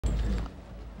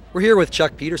We're here with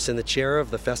Chuck Peterson, the chair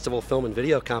of the Festival Film and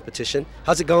Video Competition.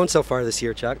 How's it going so far this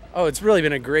year, Chuck? Oh, it's really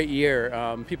been a great year.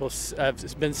 People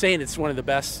have been saying it's one of the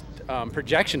best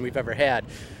projection we've ever had.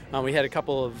 We had a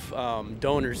couple of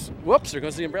donors. Whoops, there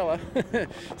goes the umbrella.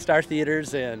 Star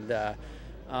Theaters and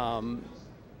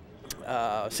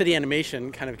City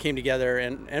Animation kind of came together,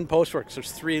 and Postworks.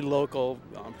 There's three local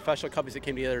professional companies that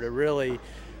came together to really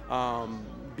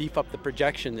beef up the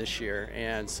projection this year,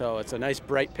 and so it's a nice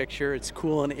bright picture. It's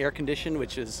cool and air conditioned,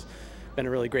 which has been a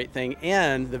really great thing,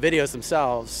 and the videos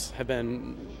themselves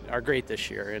are great this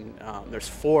year. And there's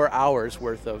 4 hours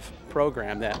worth of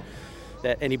program that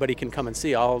anybody can come and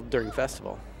see all during the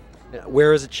festival.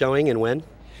 Where is it showing and when?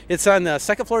 It's on the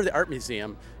second floor of the Art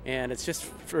Museum, and it's just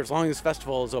for as long as the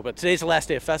festival is open. Today's the last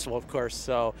day of festival, of course,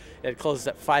 so it closes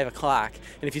at 5 o'clock.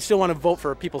 And if you still want to vote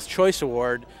for a People's Choice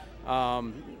Award,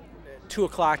 2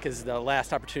 o'clock is the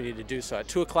last opportunity to do so. At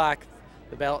 2 o'clock,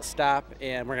 the ballots stop,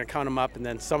 and we're going to count them up, and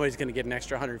then somebody's going to get an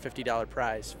extra $150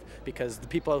 prize because the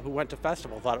people who went to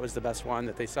festival thought it was the best one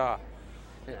that they saw.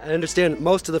 I understand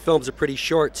most of the films are pretty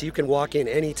short, so you can walk in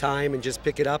any time and just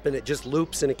pick it up, and it just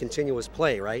loops in a continuous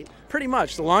play, right? Pretty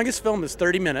much. The longest film is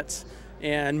 30 minutes,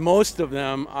 and most of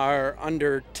them are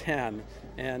under 10,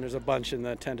 and there's a bunch in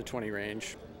the 10 to 20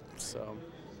 range. So,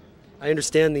 I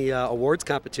understand the awards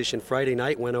competition Friday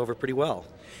night went over pretty well.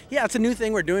 Yeah, it's a new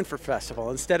thing we're doing for festival.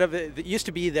 Instead of it used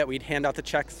to be that we'd hand out the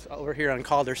checks over here on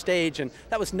Calder stage, and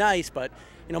that was nice, but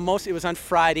you know, it was on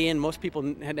Friday, and most people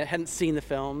hadn't seen the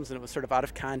films, and it was sort of out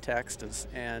of context,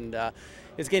 and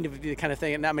it's getting to be the kind of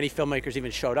thing, and not many filmmakers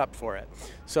even showed up for it.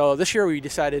 So this year we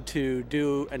decided to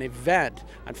do an event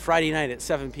on Friday night at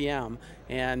 7 p.m.,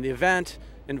 and the event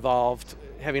involved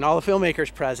having all the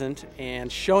filmmakers present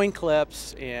and showing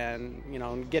clips, and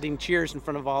getting cheers in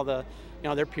front of all the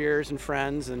their peers and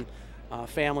friends and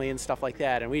family and stuff like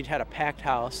that. And we had a packed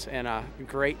house and a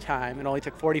great time. It only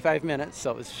took 45 minutes,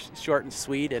 so it was short and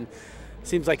sweet, and it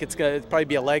seems like it's going to probably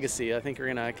be a legacy. I think we're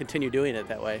going to continue doing it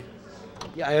that way.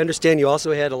 Yeah, I understand you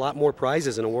also had a lot more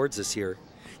prizes and awards this year.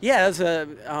 Yeah, as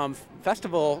a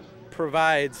festival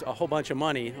provides a whole bunch of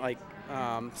money, like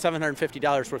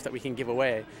 $750 worth that we can give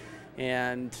away.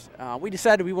 And we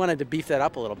decided we wanted to beef that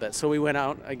up a little bit. So we went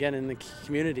out again in the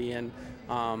community, and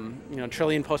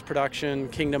Trillion Post-Production,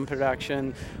 Kingdom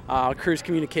Production, Cruise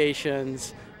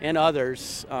Communications, and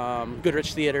others,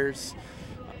 Goodrich Theaters,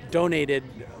 donated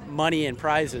money and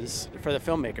prizes for the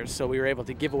filmmakers. So we were able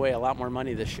to give away a lot more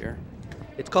money this year.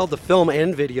 It's called the Film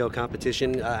and Video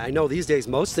Competition. I know these days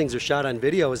most things are shot on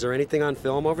video. Is there anything on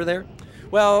film over there?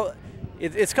 Well,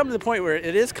 it's come to the point where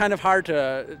it is kind of hard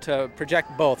to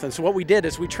project both, and so what we did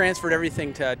is we transferred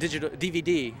everything to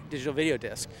digital video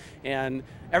disc, and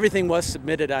everything was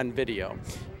submitted on video.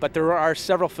 But there are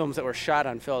several films that were shot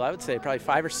on film. I would say probably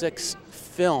 5 or 6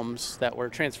 films that were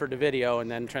transferred to video and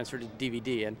then transferred to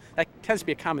DVD, and that tends to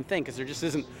be a common thing because there just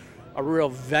isn't a real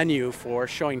venue for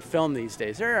showing film these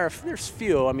days. There's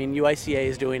few. I mean, UICA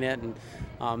is doing it,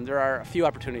 and there are a few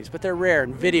opportunities, but they're rare,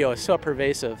 and video is so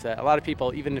pervasive that a lot of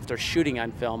people, even if they're shooting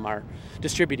on film, are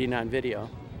distributing on video.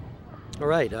 All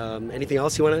right. Anything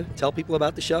else you want to tell people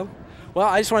about the show? Well,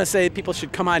 I just want to say people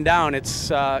should come on down. I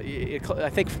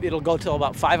think it'll go till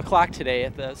about 5 o'clock today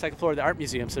at the second floor of the Art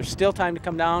Museum, so there's still time to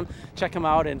come down, check them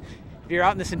out, and if you're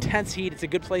out in this intense heat, it's a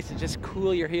good place to just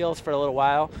cool your heels for a little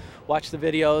while, watch the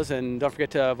videos, and don't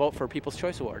forget to vote for People's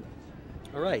Choice Award.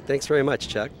 All right. Thanks very much,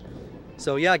 Chuck.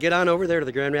 So yeah, get on over there to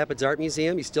the Grand Rapids Art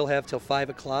Museum. You still have till 5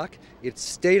 o'clock. It's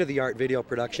state-of-the-art video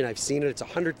production. I've seen it. It's a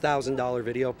 $100,000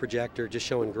 video projector, just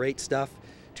showing great stuff.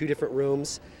 2 different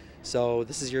rooms. So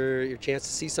this is your chance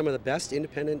to see some of the best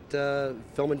independent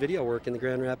film and video work in the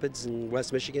Grand Rapids and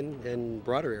West Michigan and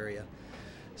broader area.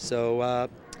 So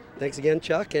thanks again,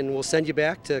 Chuck, and we'll send you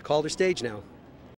back to Calder Stage now.